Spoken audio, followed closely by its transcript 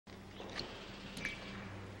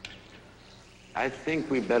I think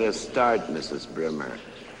we better start, Mrs. Brimmer.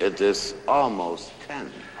 It is almost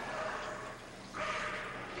 10.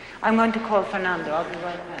 I'm going to call Fernando. I'll be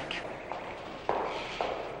right back.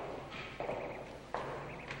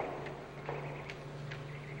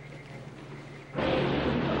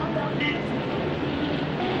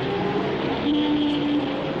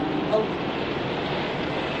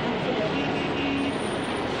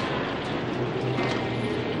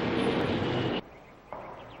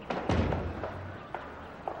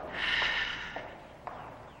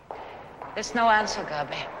 There's no answer,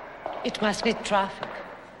 Gaby. It must be traffic.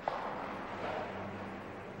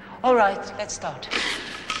 All right, let's start.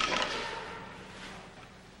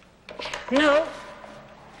 No.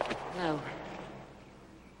 No.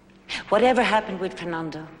 Whatever happened with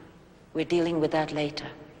Fernando, we're dealing with that later.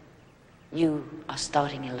 You are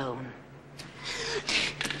starting alone.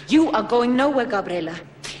 You are going nowhere, Gabriela.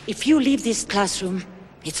 If you leave this classroom,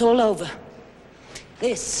 it's all over.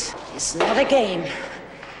 This is not a game.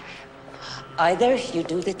 Either you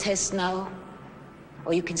do the test now,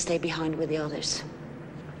 or you can stay behind with the others.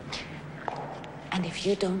 And if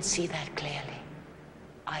you don't see that clearly,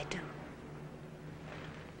 I do.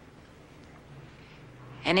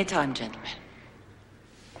 Anytime, gentlemen.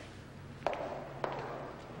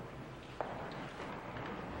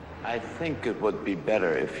 I think it would be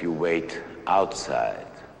better if you wait outside.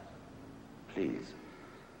 Please.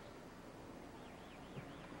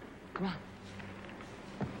 Come on.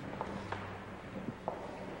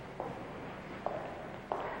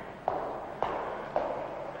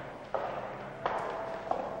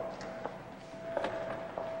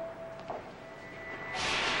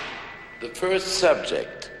 The first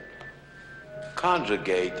subject.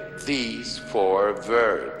 Conjugate these 4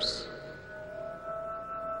 verbs.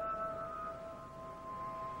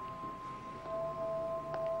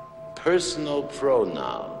 Personal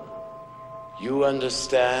pronoun. You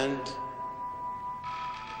understand?